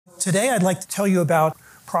Today I'd like to tell you about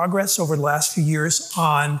progress over the last few years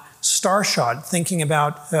on Starshot, thinking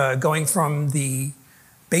about going from the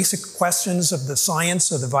basic questions of the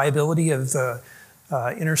science of the viability of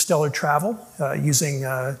interstellar travel using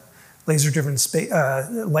laser-driven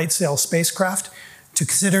light sail spacecraft to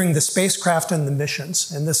considering the spacecraft and the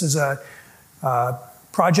missions. And this is a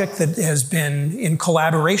project that has been in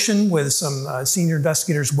collaboration with some senior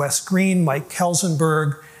investigators, Wes Green, Mike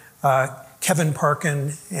Kelsenberg, Kevin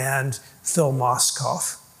Parkin, and Phil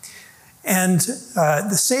Moskoff. And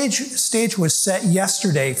the stage was set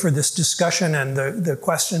yesterday for this discussion and the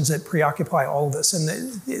questions that preoccupy all of us. And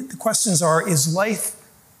the questions are, is life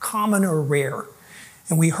common or rare?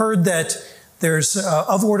 And we heard that there's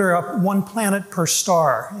of order up 1 planet per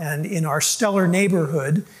star. And in our stellar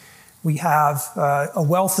neighborhood, we have a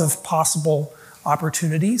wealth of possible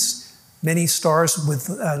opportunities. Many stars with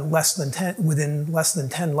within less than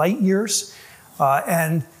 10 light years,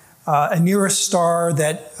 and a nearest star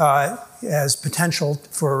that has potential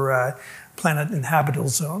for planet inhabitable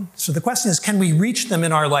zone. So the question is, can we reach them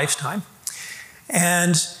in our lifetime?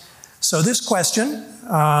 And so this question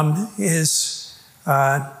is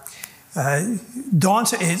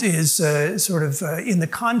daunting. Is sort of in the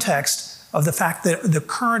context of the fact that the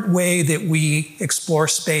current way that we explore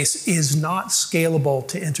space is not scalable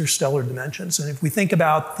to interstellar dimensions. And if we think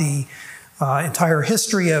about the entire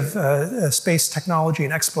history of space technology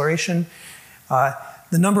and exploration,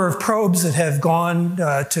 the number of probes that have gone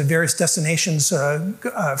to various destinations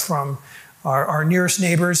from our nearest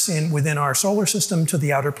neighbors within our solar system to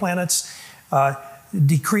the outer planets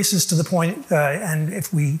decreases to the point, and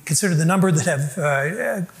if we consider the number that have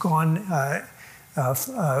gone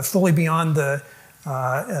fully beyond the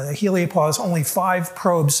heliopause, only 5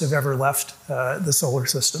 probes have ever left the solar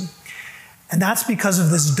system. And that's because of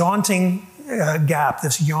this daunting gap,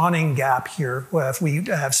 this yawning gap here. If we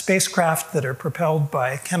have spacecraft that are propelled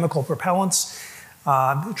by chemical propellants,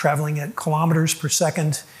 traveling at kilometers per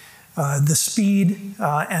second, the speed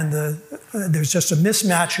there's just a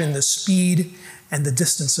mismatch in the speed and the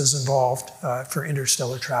distances involved for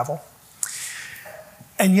interstellar travel.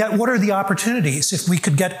 And yet, what are the opportunities? If we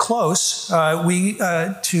could get close to an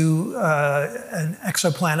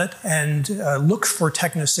exoplanet and look for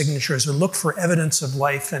technosignatures or look for evidence of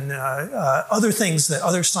life and other things that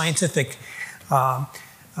other scientific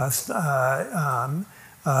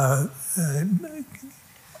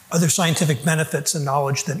benefits and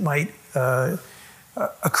knowledge that might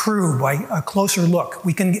accrue by a closer look.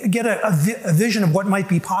 We can get a vision of what might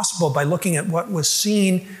be possible by looking at what was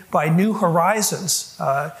seen by New Horizons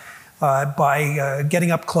by getting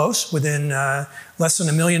up close within less than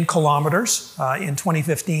 1 million kilometers in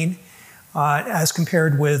 2015 as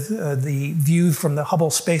compared with the view from the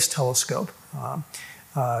Hubble Space Telescope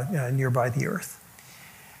nearby the Earth.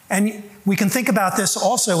 And we can think about this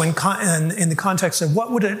also in the context of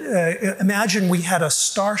what would it, imagine we had a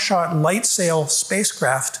Starshot light sail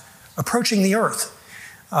spacecraft approaching the Earth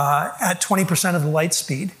at 20% of the light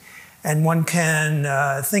speed. And one can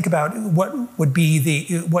think about what would be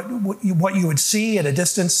what you would see at a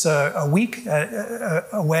distance a week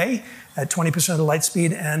away at 20% of the light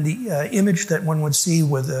speed, and the image that one would see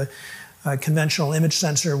with a conventional image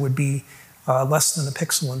sensor would be less than a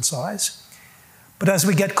pixel in size. But as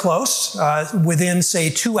we get close, within,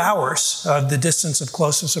 say, 2 hours of the distance of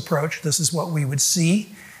closest approach, this is what we would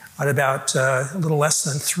see at about a little less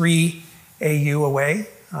than 3 AU away.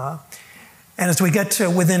 And as we get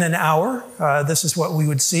to within an hour, this is what we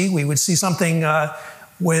would see. We would see something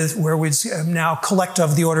where we'd now collect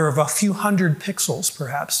of the order of a few hundred pixels,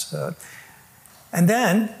 perhaps. And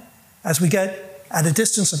then, as we get at a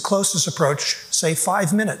distance of closest approach, say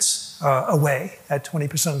 5 minutes away at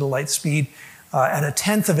 20% of the light speed, at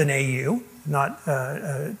 1/10 of an AU,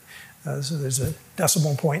 so there's a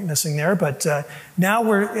decimal point missing there, but now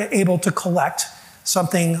we're able to collect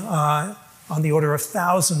something on the order of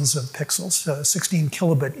thousands of pixels, 16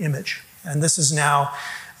 kilobit image. And this is now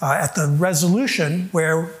at the resolution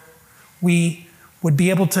where we would be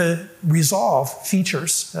able to resolve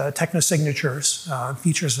features, technosignatures,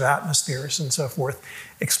 features of atmospheres and so forth,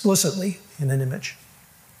 explicitly in an image.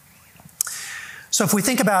 So if we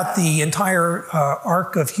think about the entire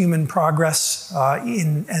arc of human progress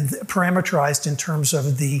and parameterized in terms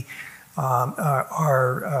of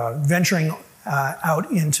our venturing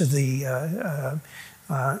out into the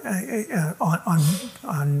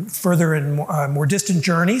on further and more distant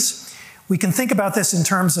journeys, we can think about this in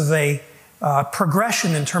terms of a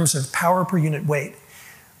progression in terms of power per unit weight,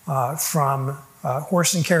 from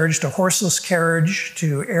horse and carriage to horseless carriage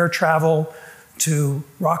to air travel to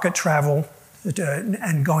rocket travel,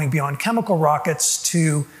 and going beyond chemical rockets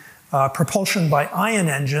to propulsion by ion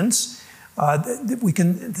engines,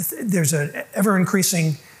 there's an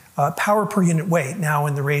ever-increasing power per unit weight, now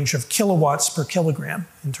in the range of kilowatts per kilogram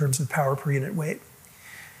in terms of power per unit weight.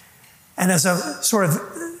 And as a sort of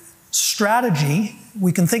strategy,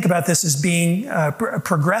 we can think about this as being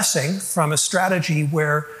progressing from a strategy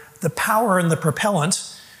where the power and the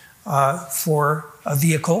propellant for a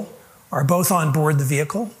vehicle are both on board the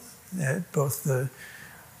vehicle, both the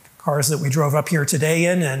cars that we drove up here today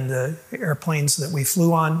in and the airplanes that we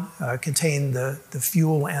flew on contain the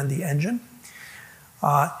fuel and the engine.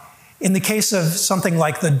 In the case of something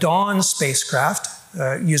like the Dawn spacecraft,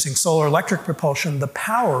 using solar electric propulsion, the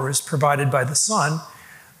power is provided by the sun,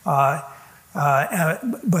 but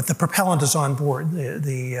the propellant is on board,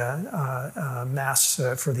 the mass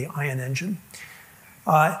for the ion engine.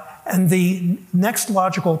 And the next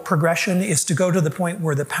logical progression is to go to the point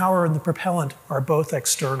where the power and the propellant are both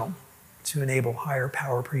external to enable higher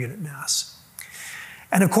power per unit mass.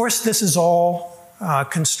 And of course, this is all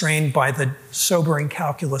constrained by the sobering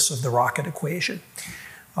calculus of the rocket equation.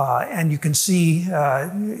 And you can see,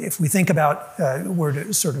 if we think about, were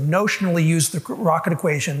to sort of notionally use the rocket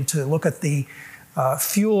equation to look at the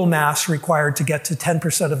fuel mass required to get to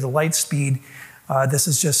 10% of the light speed, this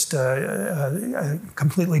is just a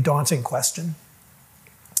completely daunting question.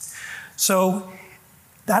 So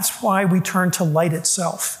that's why we turn to light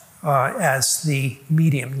itself as the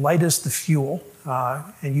medium. Light is the fuel,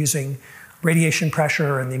 and using radiation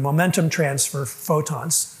pressure and the momentum transfer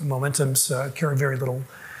photons. Momentums carry very little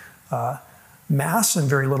mass and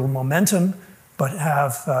very little momentum, but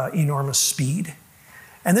have enormous speed.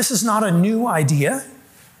 And this is not a new idea.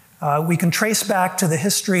 We can trace back to the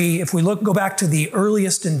history, if we go back to the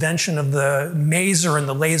earliest invention of the maser and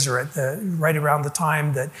the laser, right around the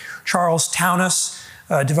time that Charles Townes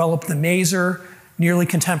developed the maser. Nearly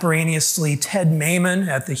contemporaneously, Ted Maiman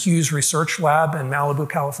at the Hughes Research Lab in Malibu,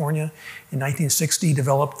 California, in 1960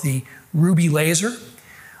 developed the Ruby laser.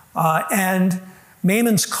 And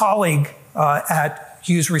Maiman's colleague at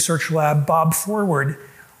Hughes Research Lab, Bob Forward,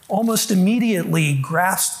 almost immediately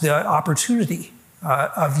grasped the opportunity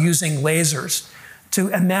of using lasers to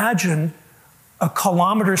imagine a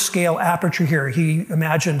kilometer scale aperture here. He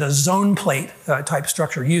imagined a zone plate type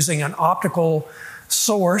structure using an optical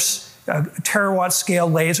source, a terawatt scale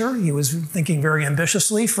laser. He was thinking very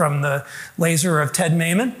ambitiously from the laser of Ted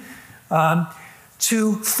Maiman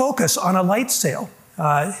to focus on a light sail.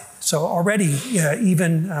 So already,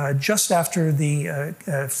 even just after the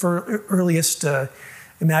earliest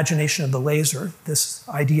imagination of the laser, this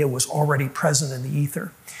idea was already present in the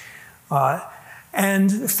ether.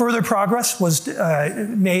 And further progress was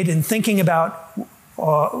made in thinking about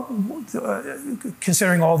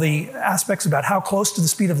considering all the aspects about how close to the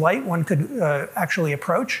speed of light one could actually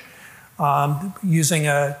approach using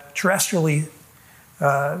a terrestrially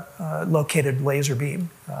located laser beam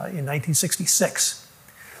in 1966.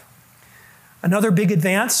 Another big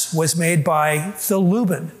advance was made by Phil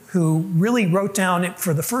Lubin, who really wrote down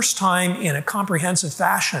for the first time in a comprehensive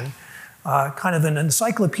fashion, kind of an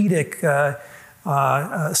encyclopedic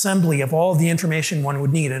assembly of all the information one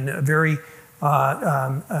would need, and a very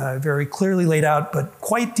clearly laid out but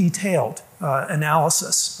quite detailed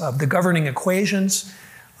analysis of the governing equations,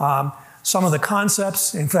 some of the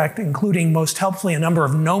concepts, in fact, including most helpfully a number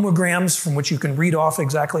of nomograms from which you can read off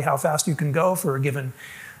exactly how fast you can go for a given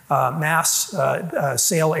mass,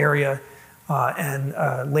 sail area,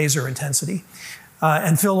 and laser intensity.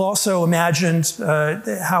 And Phil also imagined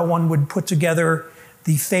how one would put together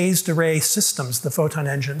the phased array systems, the photon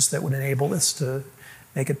engines that would enable this to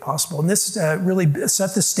make it possible. And this really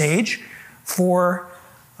set the stage for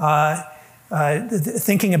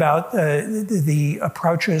thinking about the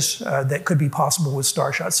approaches that could be possible with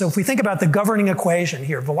Starshot. So if we think about the governing equation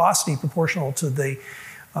here, velocity proportional to the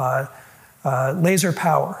laser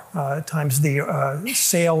power times the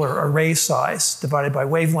sail or array size divided by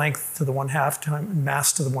wavelength to the 1/2 times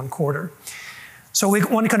mass to the 1/4. So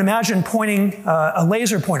one can imagine pointing a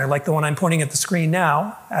laser pointer, like the one I'm pointing at the screen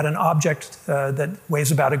now, at an object that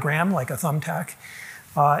weighs about a gram, like a thumbtack.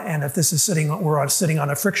 And if this is we're sitting on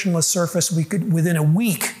a frictionless surface, we could, within a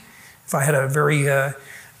week, if I had a very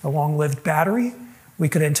long-lived battery, we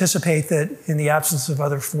could anticipate that in the absence of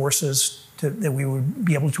other forces, that we would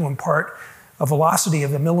be able to impart a velocity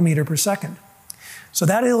of 1 millimeter per second. So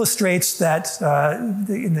that illustrates that,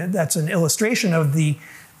 that's an illustration of the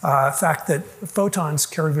fact that photons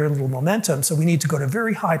carry very little momentum, so we need to go to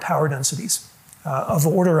very high power densities of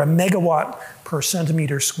order a megawatt per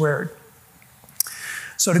centimeter squared.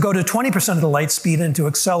 So to go to 20% of the light speed and to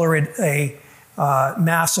accelerate a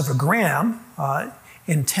mass of a gram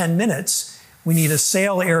in 10 minutes, We need a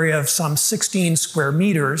sail area of some 16 square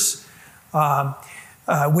meters,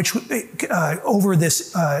 which over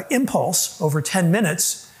this impulse, over 10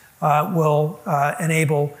 minutes, will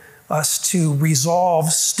enable us to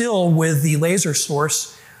resolve, still with the laser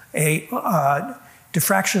source, a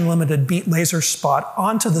diffraction-limited beam laser spot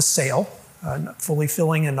onto the sail, not fully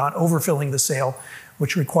filling and not overfilling the sail,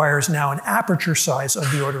 which requires now an aperture size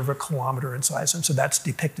of the order of a kilometer in size. And so that's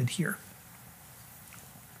depicted here.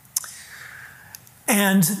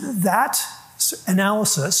 And that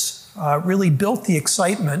analysis really built the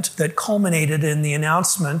excitement that culminated in the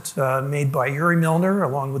announcement made by Yuri Milner,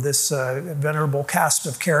 along with this venerable cast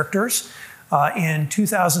of characters, in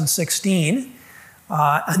 2016,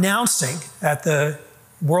 announcing at the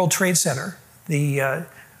World Trade Center the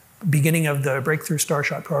beginning of the Breakthrough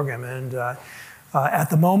Starshot program. And at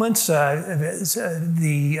the moment, some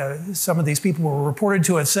of these people were reported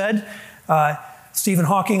to have said, Stephen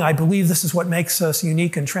Hawking, I believe this is what makes us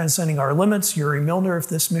unique and transcending our limits. Yuri Milner, if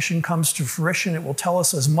this mission comes to fruition, it will tell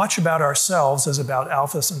us as much about ourselves as about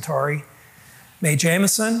Alpha Centauri. Mae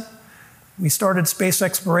Jemison, we started space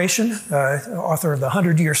exploration, author of the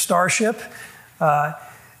 100-Year Starship,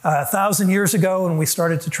 1,000 years ago, and we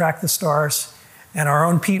started to track the stars. And our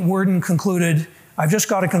own Pete Worden concluded, I've just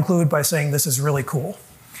got to conclude by saying this is really cool.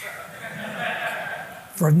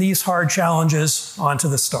 From these hard challenges onto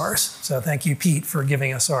the stars. So thank you, Pete, for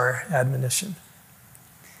giving us our admonition.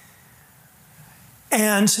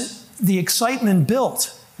 And the excitement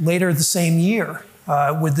built later the same year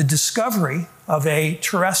with the discovery of a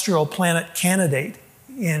terrestrial planet candidate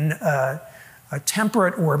in a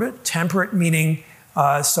temperate orbit, temperate meaning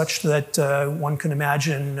such that one can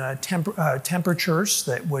imagine temperatures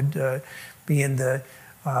that would be in the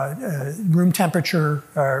room temperature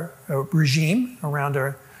regime around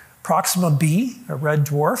a Proxima b, a red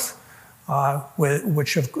dwarf,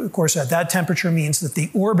 which of course at that temperature means that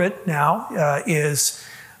the orbit now is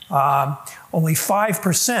only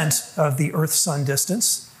 5% of the Earth-Sun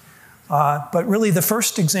distance, but really the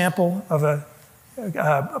first example of a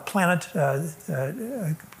planet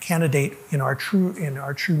candidate in our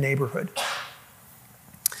true neighborhood.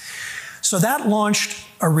 So that launched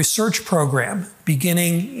a research program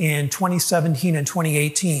beginning in 2017 and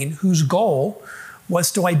 2018, whose goal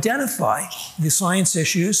was to identify the science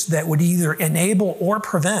issues that would either enable or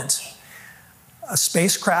prevent a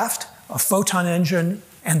spacecraft, a photon engine,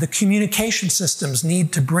 and the communication systems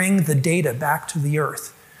need to bring the data back to the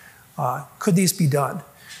Earth. Could these be done?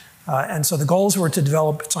 And so the goals were to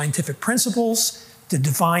develop scientific principles, to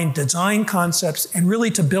define design concepts, and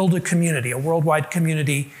really to build a community, a worldwide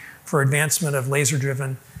community for advancement of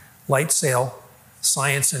laser-driven light sail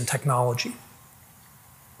science and technology.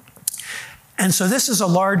 And so this is a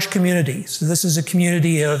large community. So this is a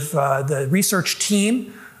community of the research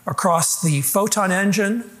team across the photon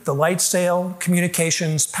engine, the light sail,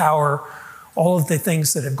 communications, power, all of the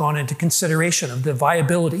things that have gone into consideration of the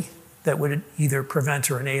viability that would either prevent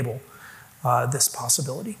or enable this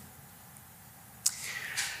possibility.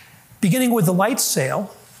 Beginning with the light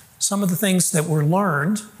sail, some of the things that were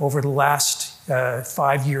learned over the last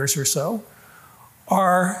 5 years or so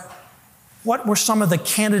are what were some of the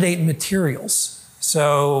candidate materials.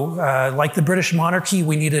 So like the British monarchy,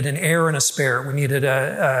 we needed an heir and a spare. We needed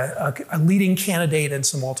a leading candidate and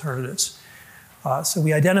some alternatives. So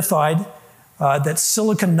we identified that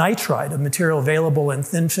silicon nitride, a material available in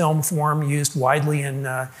thin film form, used widely in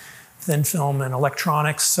thin film and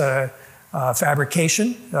electronics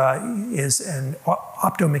fabrication, is an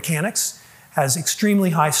optomechanics, has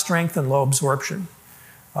extremely high strength and low absorption.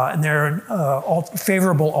 And there are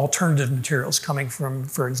favorable alternative materials coming from,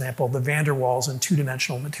 for example, the van der Waals and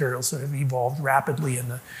two-dimensional materials that have evolved rapidly in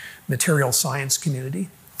the material science community.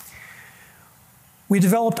 We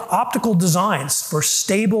developed optical designs for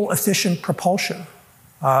stable, efficient propulsion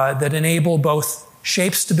that enable both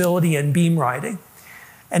shape stability and beam riding,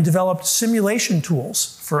 and developed simulation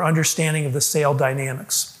tools for understanding of the sail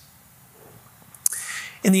dynamics.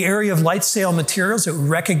 In the area of light sail materials, it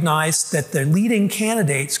recognized that the leading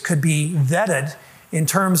candidates could be vetted in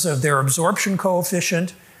terms of their absorption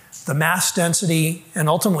coefficient, the mass density, and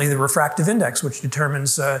ultimately the refractive index, which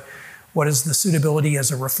determines what is the suitability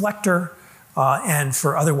as a reflector and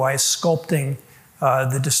for otherwise sculpting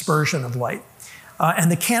the dispersion of light.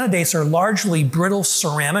 And the candidates are largely brittle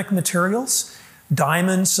ceramic materials,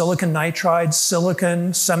 diamond, silicon nitride,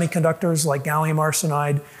 silicon, semiconductors like gallium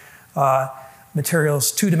arsenide,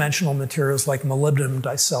 materials, two-dimensional materials like molybdenum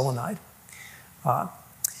diselenide.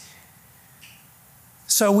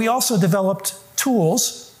 So we also developed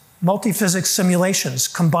tools, multi-physics simulations,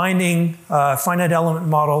 combining finite element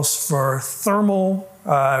models for thermal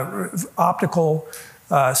optical,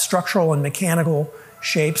 structural, and mechanical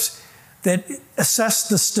shapes that assess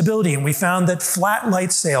the stability, and we found that flat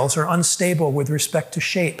light sails are unstable with respect to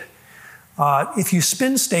shape. If you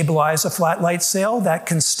spin stabilize a flat light sail, that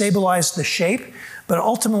can stabilize the shape, but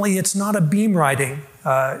ultimately it's not a beam riding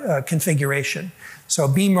configuration. So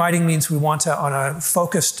beam riding means we want to, on a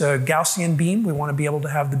focused Gaussian beam, we want to be able to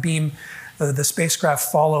have the beam, the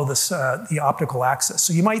spacecraft follow the optical axis.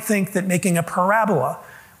 So you might think that making a parabola,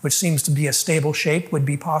 which seems to be a stable shape, would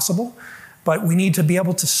be possible, but we need to be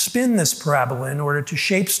able to spin this parabola in order to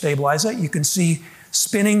shape stabilize it. You can see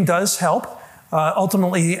spinning does help.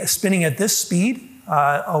 Ultimately, spinning at this speed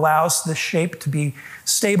allows the shape to be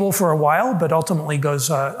stable for a while, but ultimately goes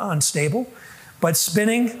unstable. But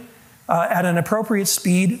spinning at an appropriate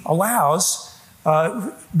speed allows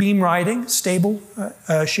beam riding, stable,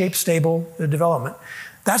 shape-stable development.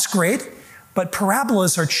 That's great, but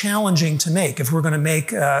parabolas are challenging to make. If we're going to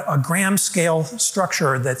make a gram scale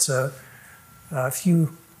structure that's a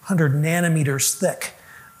few hundred nanometers thick,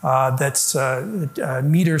 that's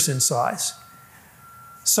meters in size.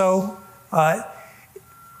 So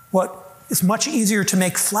what is much easier to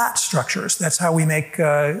make flat structures. That's how we make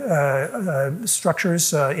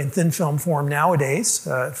structures in thin film form nowadays,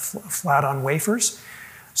 flat on wafers.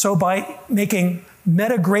 So by making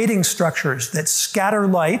metagrading structures that scatter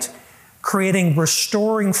light, creating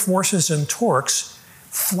restoring forces and torques,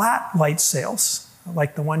 flat light sails,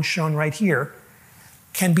 like the one shown right here,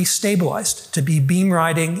 can be stabilized to be beam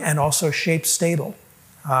riding and also shape stable.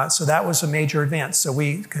 So that was a major advance. So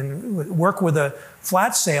we can work with a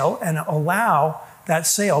flat sail and allow that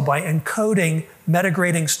sail, by encoding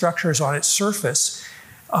metagrading structures on its surface,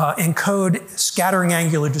 encode scattering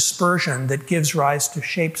angular dispersion that gives rise to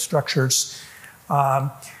shape structures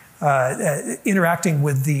interacting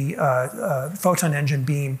with the photon engine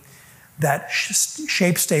beam that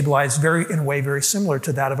shape stabilize in a way very similar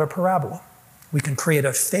to that of a parabola. We can create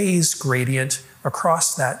a phase gradient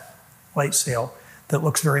across that light sail that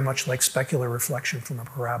looks very much like specular reflection from a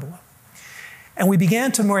parabola. And we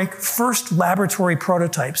began to make first laboratory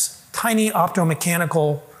prototypes, tiny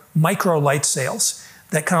optomechanical micro light sails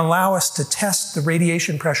that can allow us to test the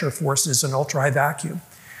radiation pressure forces in ultra-high vacuum.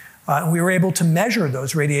 And we were able to measure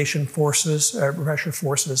those radiation forces, pressure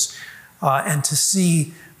forces, and to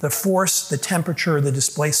see the force, the temperature, the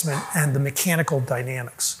displacement, and the mechanical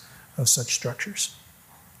dynamics of such structures.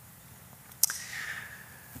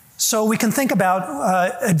 So we can think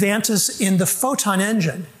about advances in the photon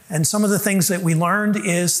engine. And some of the things that we learned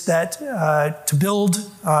is that to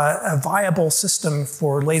build a viable system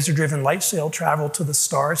for laser-driven light sail travel to the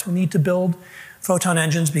stars, we need to build photon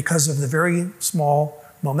engines because of the very small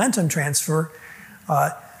momentum transfer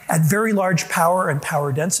at very large power and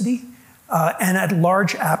power density and at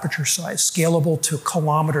large aperture size, scalable to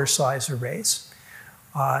kilometer size arrays.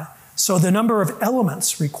 So the number of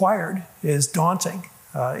elements required is daunting.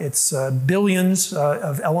 It's billions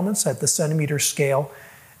of elements at the centimeter scale,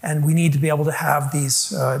 and we need to be able to have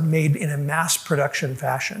these made in a mass production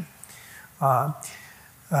fashion.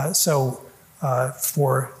 So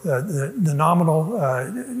for the nominal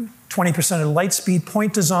 20% of the light speed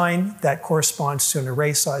point design, that corresponds to an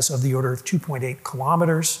array size of the order of 2.8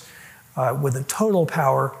 kilometers with a total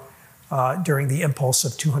power during the impulse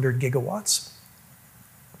of 200 gigawatts.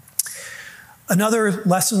 Another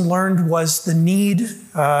lesson learned was the need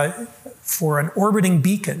for an orbiting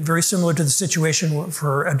beacon, very similar to the situation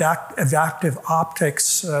for adaptive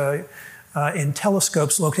optics in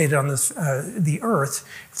telescopes located on the Earth.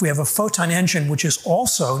 If we have a photon engine, which is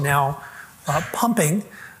also now pumping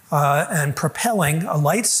and propelling a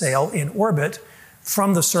light sail in orbit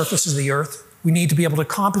from the surface of the Earth, we need to be able to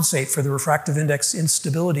compensate for the refractive index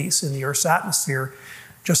instabilities in the Earth's atmosphere,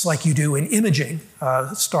 just like you do in imaging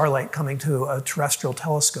starlight coming to a terrestrial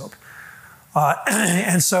telescope.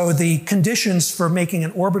 And so the conditions for making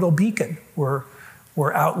an orbital beacon were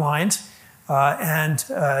outlined.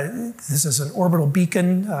 This is an orbital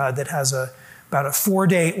beacon that has about a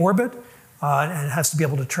 4-day orbit, and it has to be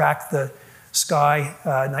able to track the sky,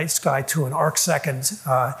 night sky, to an arc second.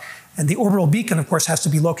 And the orbital beacon, of course, has to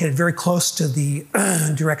be located very close to the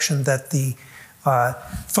direction that the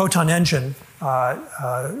photon engine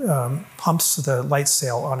pumps the light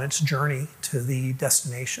sail on its journey to the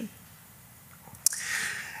destination.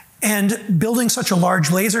 And building such a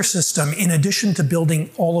large laser system, in addition to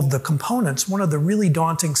building all of the components, one of the really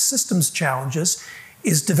daunting systems challenges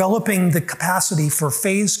is developing the capacity for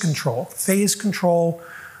phase control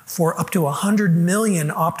for up to 100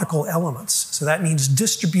 million optical elements. So that means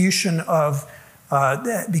distribution of,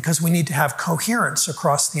 because we need to have coherence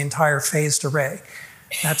across the entire phased array.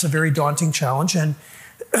 That's a very daunting challenge. And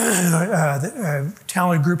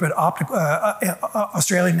talented group at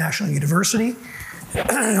Australian National University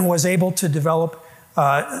was able to develop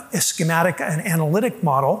a schematic and analytic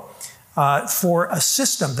model for a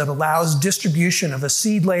system that allows distribution of a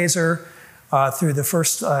seed laser through the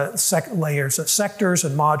first layers of sectors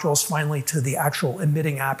and modules, finally to the actual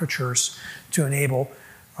emitting apertures to enable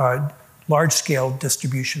large-scale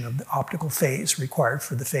distribution of the optical phase required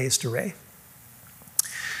for the phased array.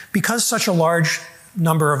 Because such a large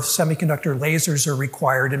number of semiconductor lasers are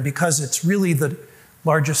required, and because it's really the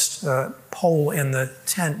largest pole in the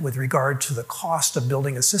tent with regard to the cost of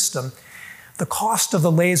building a system, the cost of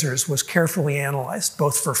the lasers was carefully analyzed,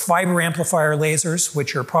 both for fiber amplifier lasers,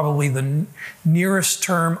 which are probably the nearest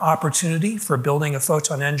term opportunity for building a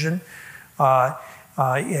photon engine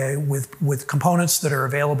with components that are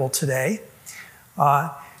available today.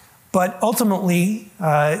 But ultimately,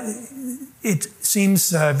 it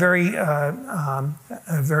seems very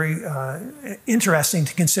interesting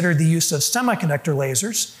to consider the use of semiconductor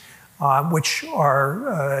lasers, which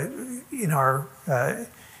are in our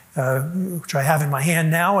which I have in my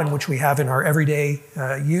hand now and which we have in our everyday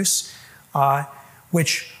use,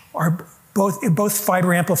 which are both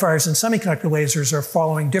fiber amplifiers and semiconductor lasers are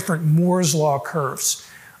following different Moore's law curves.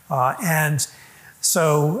 And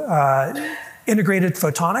so integrated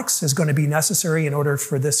photonics is going to be necessary in order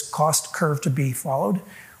for this cost curve to be followed,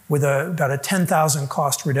 with about a 10,000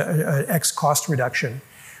 x cost reduction.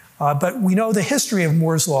 But we know the history of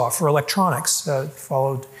Moore's law for electronics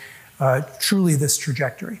followed truly this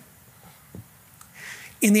trajectory.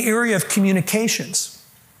 In the area of communications,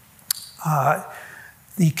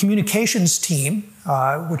 the communications team,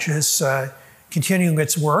 which is continuing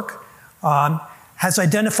its work, has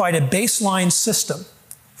identified a baseline system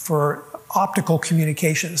for optical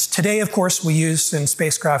communications. Today, of course, we use in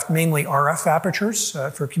spacecraft mainly RF apertures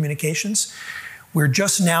for communications. We're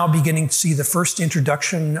just now beginning to see the first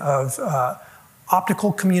introduction of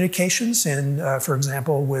optical communications, for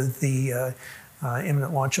example, with the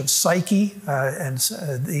imminent launch of Psyche,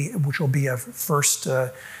 which will be a first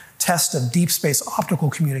test of deep space optical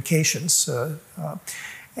communications.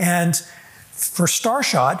 And for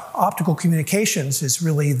Starshot, optical communications is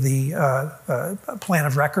really the plan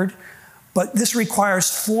of record. But this requires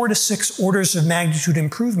 4 to 6 orders of magnitude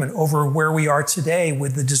improvement over where we are today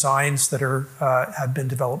with the designs that have been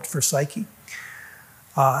developed for Psyche.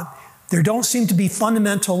 There don't seem to be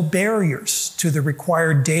fundamental barriers to the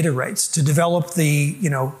required data rates to develop the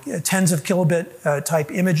tens of kilobit type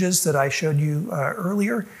images that I showed you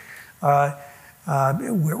earlier,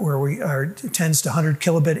 where we are tens to 100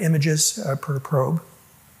 kilobit images per probe.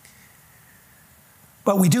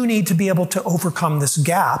 But we do need to be able to overcome this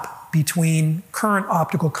gap between current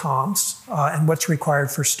optical comms and what's required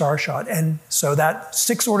for Starshot. And so that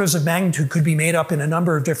 6 orders of magnitude could be made up in a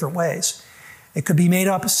number of different ways. It could be made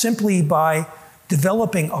up simply by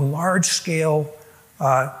developing a large-scale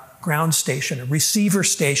ground station, a receiver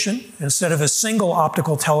station, instead of a single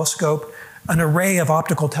optical telescope, an array of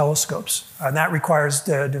optical telescopes. And that requires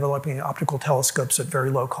developing optical telescopes at very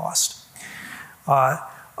low cost.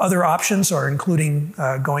 Other options are including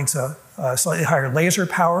going to slightly higher laser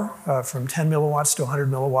power from 10 milliwatts to 100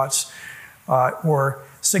 milliwatts, or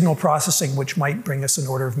signal processing, which might bring us an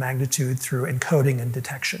order of magnitude through encoding and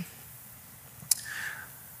detection.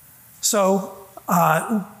 So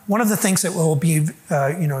one of the things that will be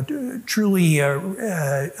truly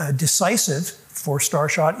decisive for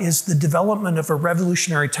Starshot is the development of a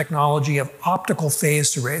revolutionary technology of optical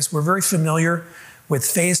phased arrays. We're very familiar with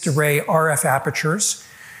phased array RF apertures.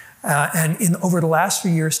 And over the last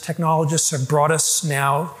few years, technologists have brought us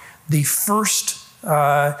now the first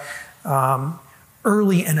early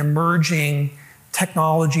and emerging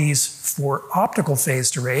technologies for optical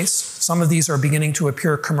phased arrays. Some of these are beginning to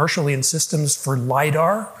appear commercially in systems for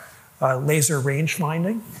LiDAR, laser range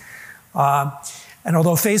finding. And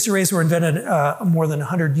although phased arrays were invented more than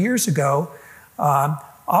 100 years ago,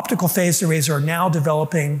 optical phased arrays are now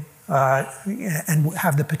developing and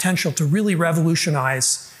have the potential to really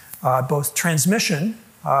revolutionize both transmission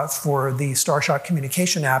for the Starshot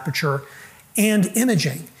communication aperture and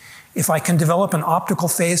imaging. If I can develop an optical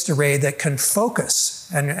phased array that can focus,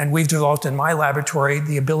 and we've developed in my laboratory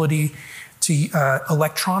the ability to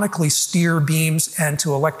electronically steer beams and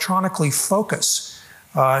to electronically focus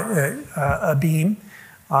a beam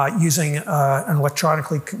using an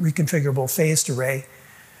electronically reconfigurable phased array,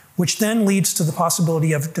 which then leads to the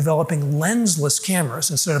possibility of developing lensless cameras.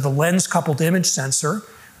 Instead of a lens-coupled image sensor,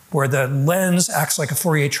 where the lens acts like a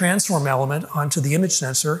Fourier transform element onto the image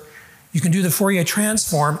sensor, you can do the Fourier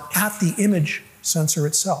transform at the image sensor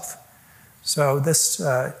itself. So this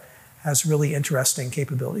has really interesting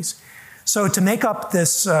capabilities. So to make up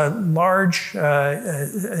this large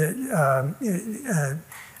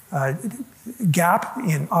gap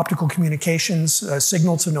in optical communications,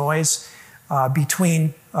 signal to noise,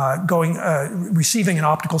 between receiving an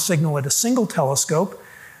optical signal at a single telescope,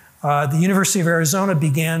 the University of Arizona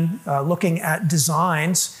began looking at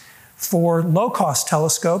designs for low-cost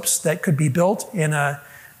telescopes that could be built in a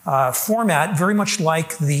format very much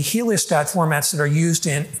like the heliostat formats that are used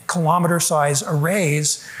in kilometer-size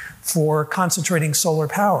arrays for concentrating solar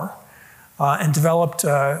power, and developed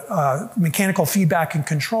mechanical feedback and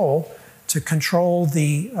control to control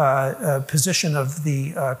the position of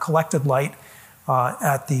the collected light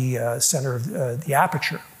at the center of the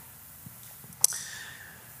aperture.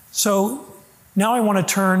 So now I want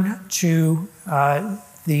to turn to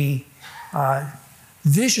the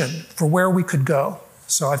vision for where we could go.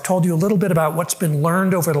 So I've told you a little bit about what's been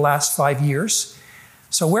learned over the last 5 years.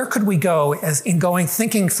 So where could we go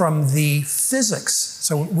thinking from the physics?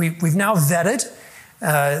 So we've now vetted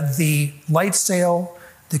the light sail,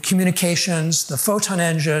 the communications, the photon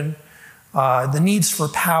engine, the needs for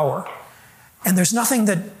power. And there's nothing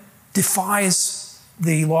that defies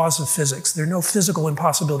the laws of physics. There are no physical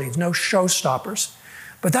impossibilities, no showstoppers.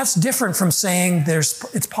 But that's different from saying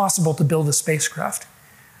it's possible to build a spacecraft.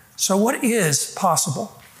 So what is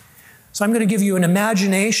possible? So I'm going to give you an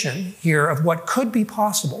imagination here of what could be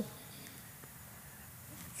possible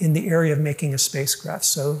in the area of making a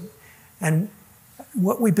spacecraft. And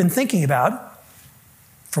what we've been thinking about,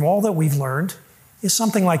 from all that we've learned, is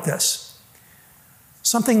something like this.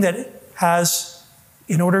 Something that has,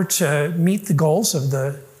 in order to meet the goals of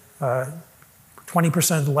the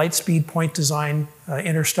 20% of the light speed point design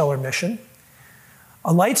interstellar mission,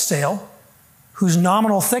 a light sail whose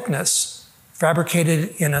nominal thickness,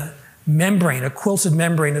 fabricated in a membrane, a quilted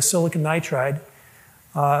membrane of silicon nitride,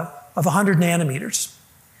 of 100 nanometers.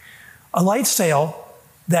 A light sail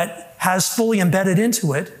that has fully embedded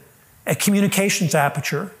into it a communications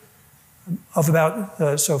aperture of about,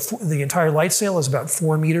 the entire light sail is about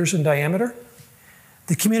 4 meters in diameter.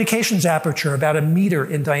 The communications aperture, about 1 meter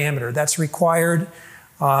in diameter. That's required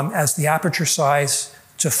as the aperture size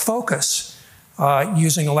to focus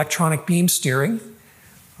using electronic beam steering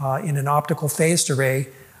in an optical phased array,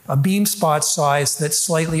 a beam spot size that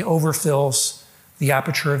slightly overfills the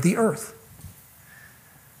aperture of the Earth.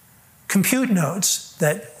 Compute nodes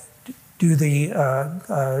that do the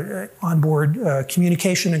onboard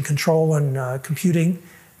communication and control and computing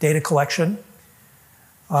data collection.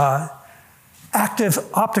 Active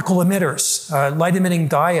optical emitters, light-emitting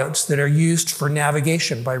diodes that are used for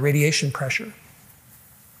navigation by radiation pressure.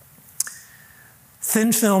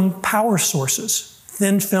 Thin-film power sources,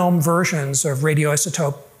 thin-film versions of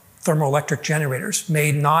radioisotope thermoelectric generators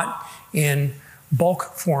made not in bulk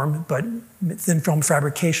form, but thin-film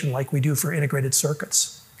fabrication like we do for integrated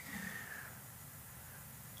circuits.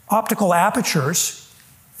 Optical apertures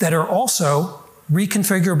that are also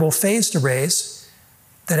reconfigurable phased arrays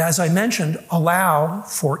that, as I mentioned, allow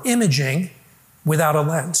for imaging without a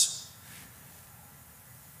lens.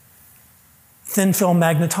 Thin-film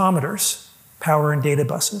magnetometers, power and data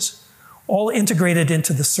buses, all integrated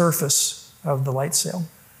into the surface of the light sail.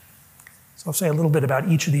 So I'll say a little bit about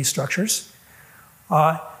each of these structures.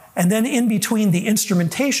 And then in between the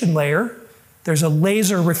instrumentation layer, there's a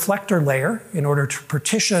laser reflector layer in order to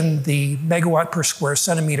partition the megawatt per square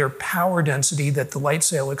centimeter power density that the light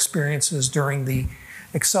sail experiences during the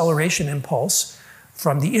acceleration impulse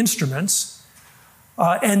from the instruments.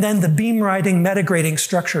 And then the beam riding metagrading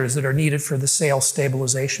structures that are needed for the sail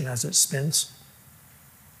stabilization as it spins.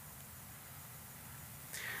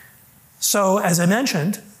 So, as I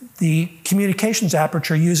mentioned, the communications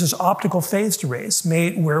aperture uses optical phased arrays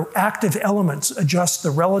made where active elements adjust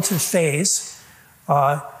the relative phase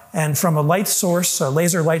and from a light source, a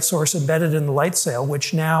laser light source embedded in the light sail,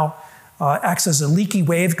 which now acts as a leaky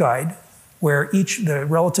waveguide where the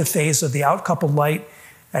relative phase of the outcoupled light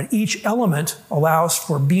at each element allows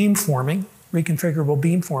for beam forming, reconfigurable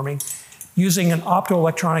beam forming, using an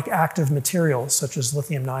optoelectronic active material such as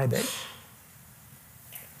lithium niobate.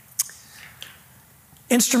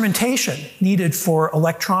 Instrumentation needed for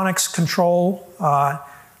electronics control,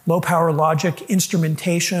 low power logic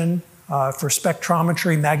instrumentation for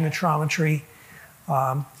spectrometry, magnetometry,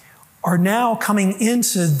 are now coming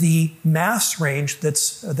into the mass range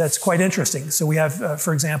that's quite interesting. So we have,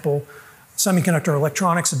 for example, semiconductor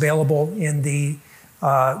electronics available in the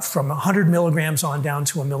from 100 milligrams on down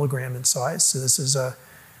to 1 milligram in size. So this is an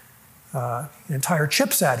entire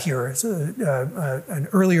chipsat here. It's an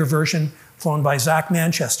earlier version flown by Zach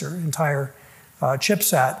Manchester, entire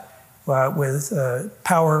chipsat with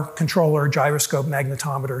power controller, gyroscope,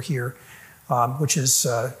 magnetometer here, which is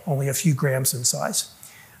only a few grams in size.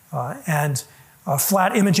 And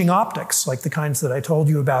flat imaging optics, like the kinds that I told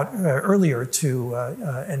you about earlier, to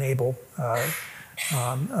enable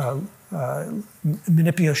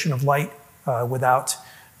manipulation of light without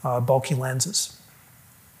bulky lenses.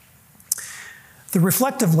 The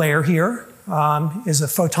reflective layer here is a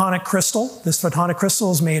photonic crystal. This photonic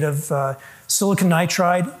crystal is made of silicon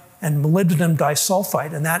nitride and molybdenum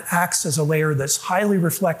disulfide, and that acts as a layer that's highly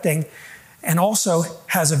reflecting and also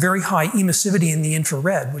has a very high emissivity in the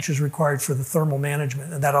infrared, which is required for the thermal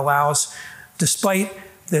management. And that allows, despite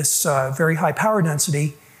this very high power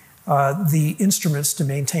density, the instruments to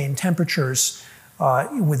maintain temperatures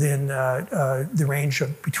within the range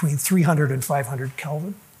of between 300 and 500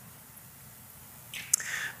 Kelvin.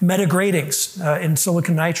 Metagratings in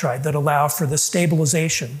silicon nitride that allow for the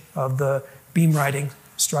stabilization of the beam riding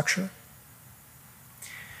structure.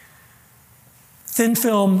 Thin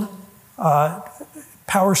film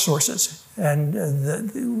power sources, and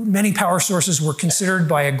many power sources were considered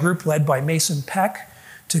by a group led by Mason Peck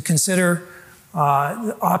to consider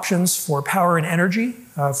options for power and energy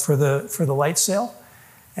for the light sail,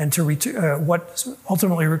 and to what's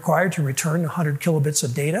ultimately required to return 100 kilobits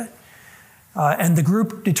of data. And the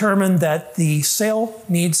group determined that the sail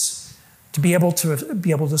needs to be able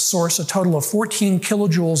to source a total of 14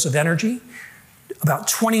 kilojoules of energy, about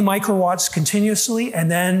 20 microwatts continuously,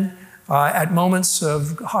 and then at moments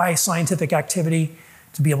of high scientific activity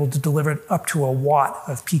to be able to deliver up to a watt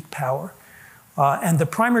of peak power. And the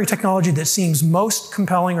primary technology that seems most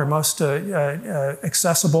compelling or most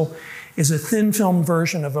accessible is a thin film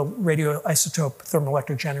version of a radioisotope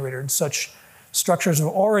thermoelectric generator. And such structures have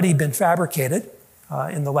already been fabricated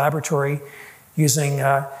in the laboratory using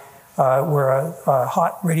where a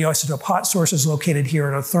hot radioisotope hot source is located here,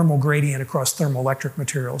 and a thermal gradient across thermoelectric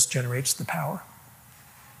materials generates the power.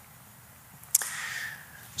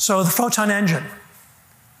 So the photon engine.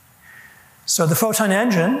 So the photon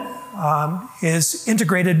engine is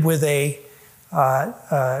integrated with a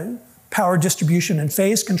power distribution and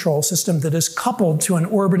phase control system that is coupled to an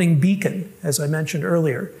orbiting beacon, as I mentioned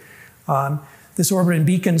earlier. This orbiting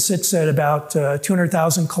beacon sits at about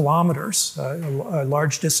 200,000 kilometers, a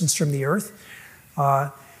large distance from the Earth.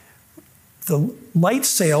 The light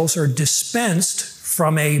sails are dispensed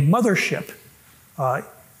from a mothership,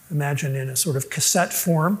 imagine in a sort of cassette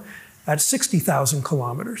form, at 60,000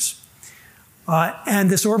 kilometers. And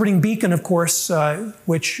this orbiting beacon, of course,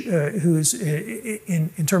 whose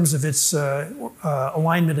in terms of its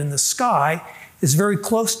alignment in the sky, is very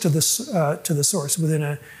close to the source,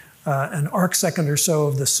 within an arc second or so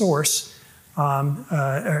of the source, or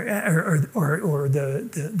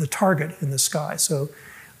the target in the sky. So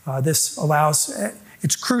this allows,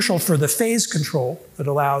 it's crucial for the phase control that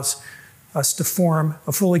allows us to form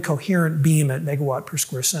a fully coherent beam at megawatt per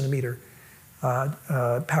square centimeter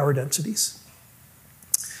power densities.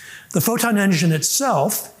 The photon engine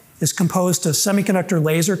itself is composed of semiconductor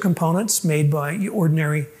laser components made by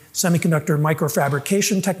ordinary semiconductor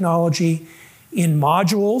microfabrication technology in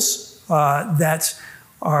modules that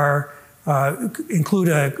include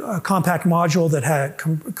a compact module that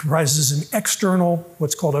comprises an external,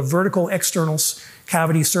 what's called a vertical external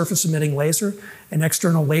cavity surface emitting laser, an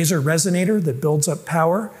external laser resonator that builds up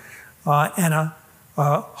power, and a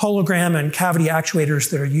hologram and cavity actuators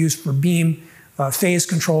that are used for beam phase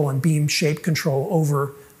control and beam shape control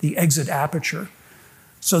over the exit aperture.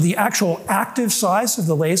 So the actual active size of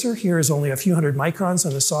the laser here is only a few hundred microns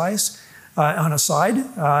on a side,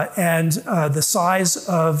 and the size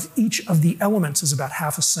of each of the elements is about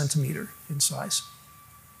half a centimeter in size.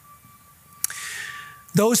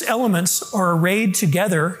 Those elements are arrayed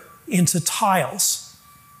together into tiles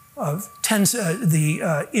of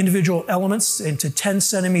the individual elements into 10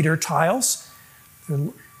 centimeter tiles. They're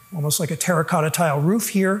almost like a terracotta tile roof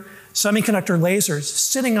here. Semiconductor lasers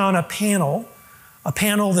sitting on a panel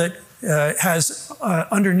that has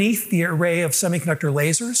underneath the array of semiconductor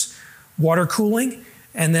lasers, water cooling,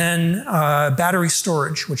 and then battery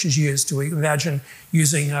storage, which is used to imagine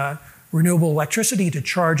using renewable electricity to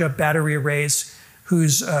charge up battery arrays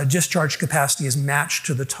whose discharge capacity is matched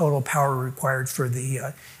to the total power required for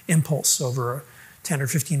the impulse over a 10 or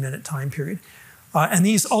 15 minute time period. And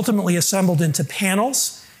these ultimately assembled into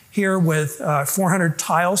panels here with 400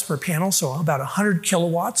 tiles per panel, so about 100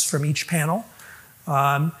 kilowatts from each panel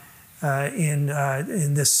in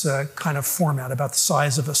this kind of format, about the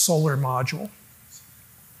size of a solar module.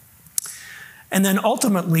 And then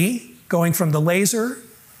ultimately, going from the laser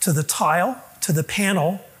to the tile to the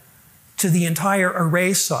panel to the entire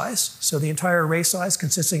array size. So the entire array size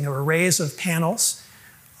consisting of arrays of panels.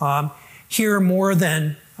 Here more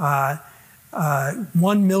than 1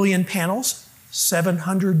 million panels,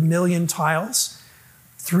 700 million tiles,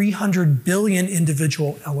 300 billion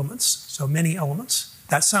individual elements, so many elements.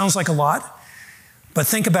 That sounds like a lot, but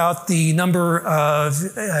think about the number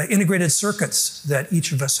of integrated circuits that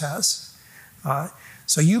each of us has.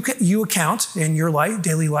 So you account in your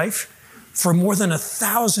daily life for more than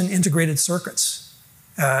 1,000 integrated circuits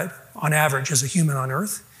on average as a human on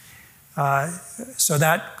Earth. So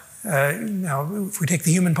that, now if we take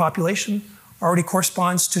the human population, already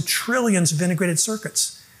corresponds to trillions of integrated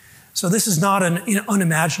circuits. So this is not an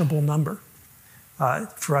unimaginable number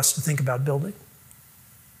for us to think about building.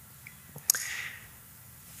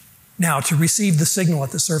 Now, to receive the signal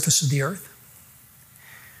at the surface of the Earth,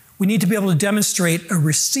 we need to be able to demonstrate a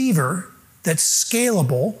receiver that's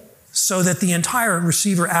scalable so that the entire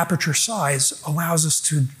receiver aperture size allows us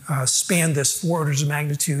to span this 4 orders of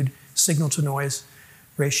magnitude signal-to-noise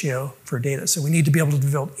ratio for data. So we need to be able to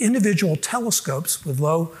develop individual telescopes with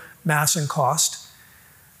low mass and cost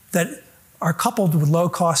that are coupled with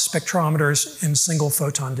low-cost spectrometers and single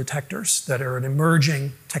photon detectors that are an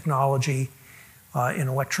emerging technology in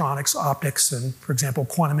electronics, optics, and, for example,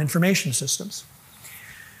 quantum information systems.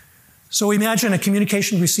 So imagine a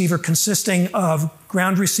communication receiver consisting of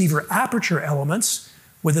ground receiver aperture elements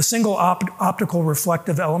with a single optical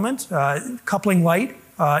reflective element, coupling light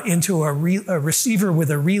into a receiver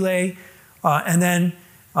with a relay, and then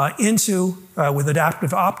with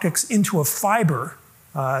adaptive optics, into a fiber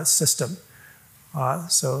system.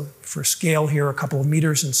 So for scale here, a couple of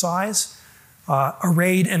meters in size,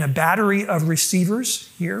 arrayed in a battery of receivers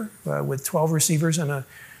here, with 12 receivers in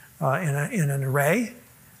an array.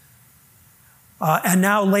 And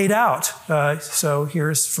now laid out. So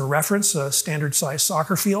here's, for reference, a standard size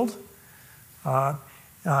soccer field, an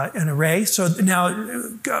array. So now,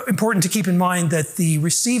 important to keep in mind that the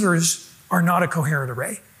receivers are not a coherent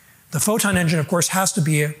array. The photon engine, of course, has to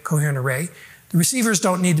be a coherent array. The receivers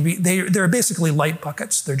don't need to be, they're basically light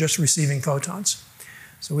buckets. They're just receiving photons.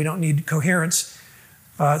 So we don't need coherence.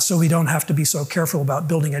 So we don't have to be so careful about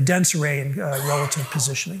building a dense array in relative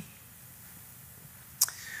positioning.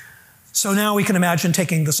 So now we can imagine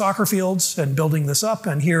taking the soccer fields and building this up,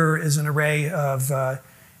 and here is an array of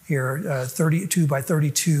 32 by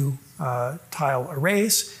 32 tile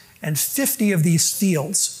arrays, and 50 of these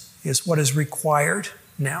fields is what is required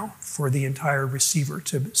now for the entire receiver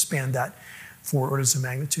to span that 4 orders of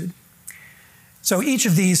magnitude. So each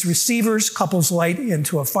of these receivers couples light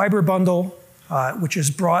into a fiber bundle, which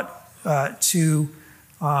is brought to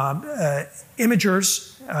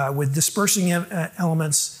imagers with dispersing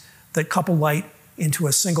elements that couple light into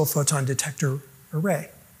a single photon detector array.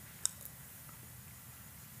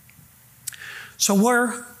 So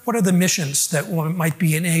what are the missions that might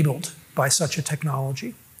be enabled by such a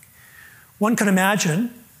technology? One can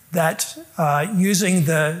imagine that using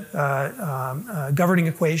the governing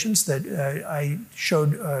equations that I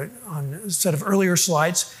showed on a set of earlier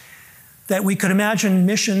slides, that we could imagine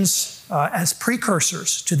missions as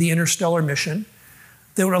precursors to the interstellar mission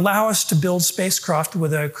that would allow us to build spacecraft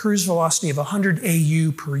with a cruise velocity of 100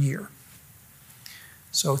 AU per year.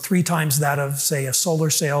 So 3 times that of, say, a solar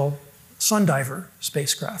sail sundiver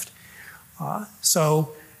spacecraft.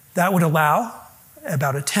 So that would allow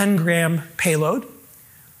about a 10-gram payload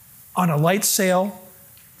on a light sail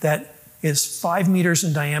that is 5 meters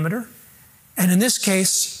in diameter. And in this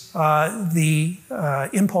case, the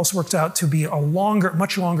impulse works out to be a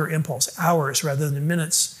much longer impulse, hours rather than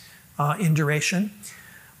minutes in duration.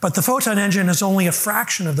 But the photon engine is only a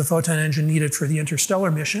fraction of the photon engine needed for the interstellar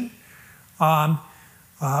mission,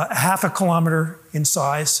 half a kilometer in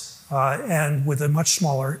size, and with a much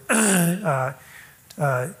smaller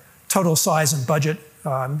total size and budget,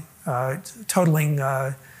 totaling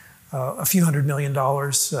a few $100 million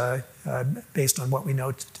based on what we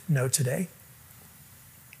know today.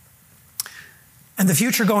 And the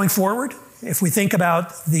future going forward, if we think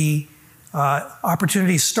about the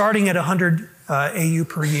opportunities starting at 100 AU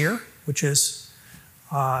per year, which is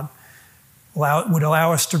would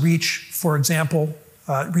allow us to reach, for example,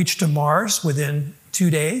 reach to Mars within 2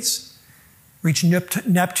 days, reach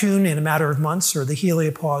Neptune in a matter of months, or the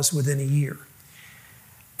heliopause within a year.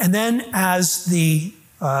 And then as the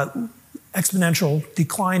exponential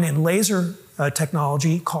decline in laser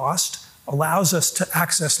technology cost allows us to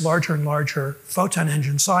access larger and larger photon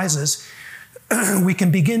engine sizes, we can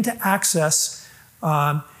begin to access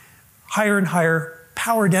higher and higher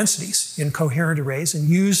power densities in coherent arrays and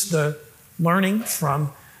use the learning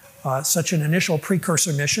from such an initial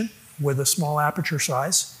precursor mission with a small aperture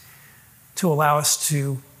size to allow us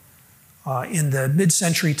to, in the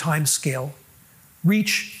mid-century time scale,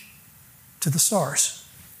 reach to the stars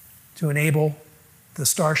to enable the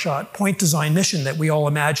Starshot point design mission that we all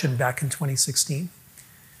imagined back in 2016.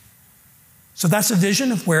 So that's a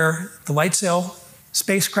vision of where the LightSail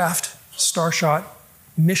spacecraft Starshot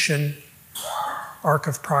mission arc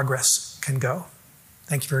of progress can go.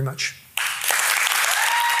 Thank you very much.